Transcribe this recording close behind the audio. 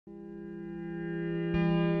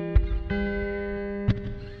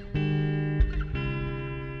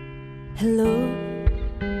Hello,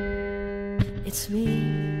 it's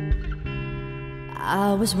me.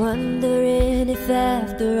 I was wondering if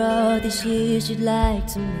after all these years you'd like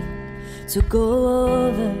to meet to go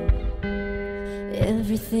over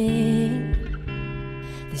everything.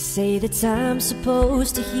 They say that time's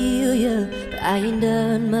supposed to heal you, but I ain't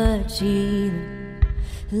done much either.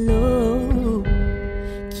 Hello,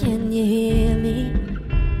 can you hear me?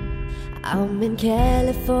 I'm in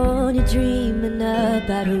California dreaming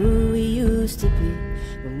about who we used to be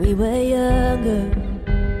when we were younger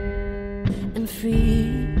and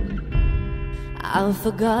free. I've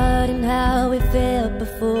forgotten how we felt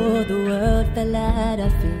before the world fell at our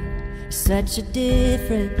feet. There's such a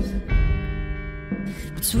difference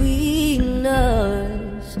between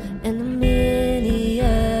us and a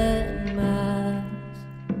million miles.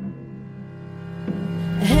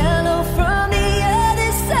 Hello from the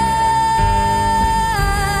other side.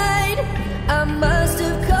 I must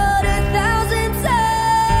have called 1,000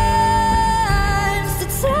 times to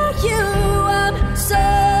tell you I'm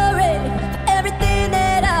sorry for everything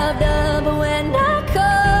that I've done, but when I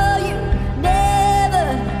call you, never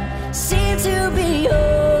seem to be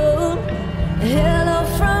home. Hello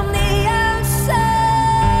from the outside.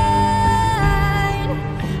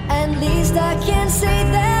 At least I can say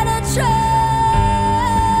that I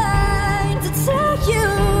tried to tell you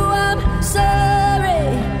I'm sorry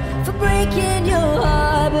for breaking your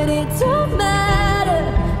heart, but it don't matter.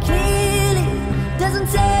 Clearly doesn't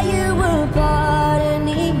tear you apart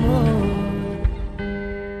anymore.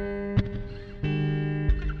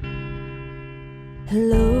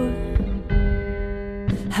 Hello,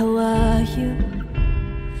 how are you?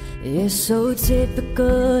 It's so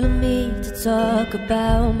typical of me to talk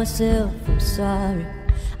about myself. I'm sorry.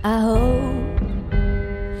 I hope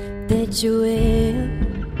that you will.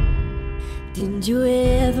 Didn't you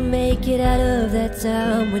ever make it out of that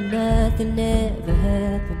town where nothing ever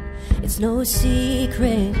happened? It's no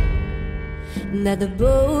secret that the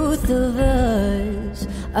both of us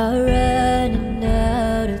are running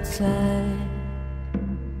out of time.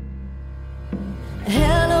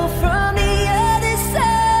 Hello from the other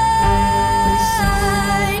side.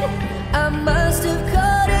 I must have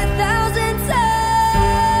called 1,000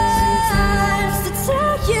 times to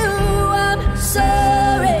tell you I'm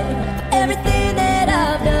sorry for everything that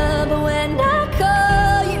I've done, but when I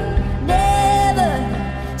call you, never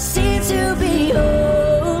seem to be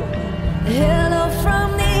home. Hello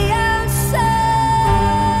from the outside.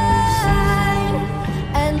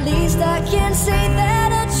 At least I can say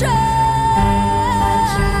that I tried.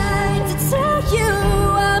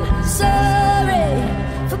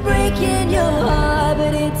 Breaking your heart,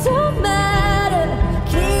 but it don't matter.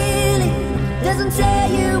 Clearly doesn't tear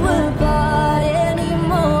you apart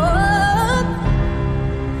anymore.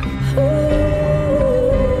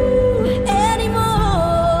 Ooh,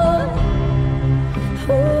 anymore.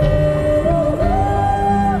 Ooh.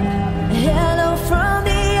 Hello from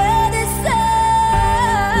the other side.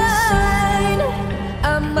 I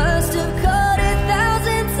must have called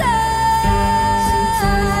 1,000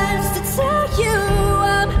 times to tell you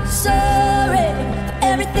sorry for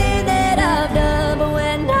everything that I've done, but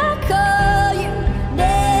when I call you,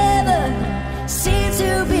 never seem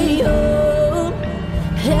to be home.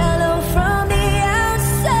 Hello from the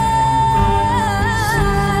outside.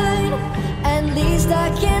 At least I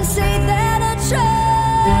can say that I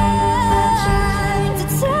tried to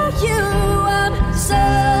tell you I'm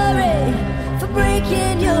sorry for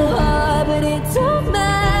breaking your heart, but it don't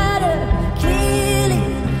matter. Clearly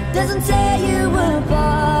doesn't tear you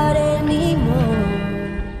apart.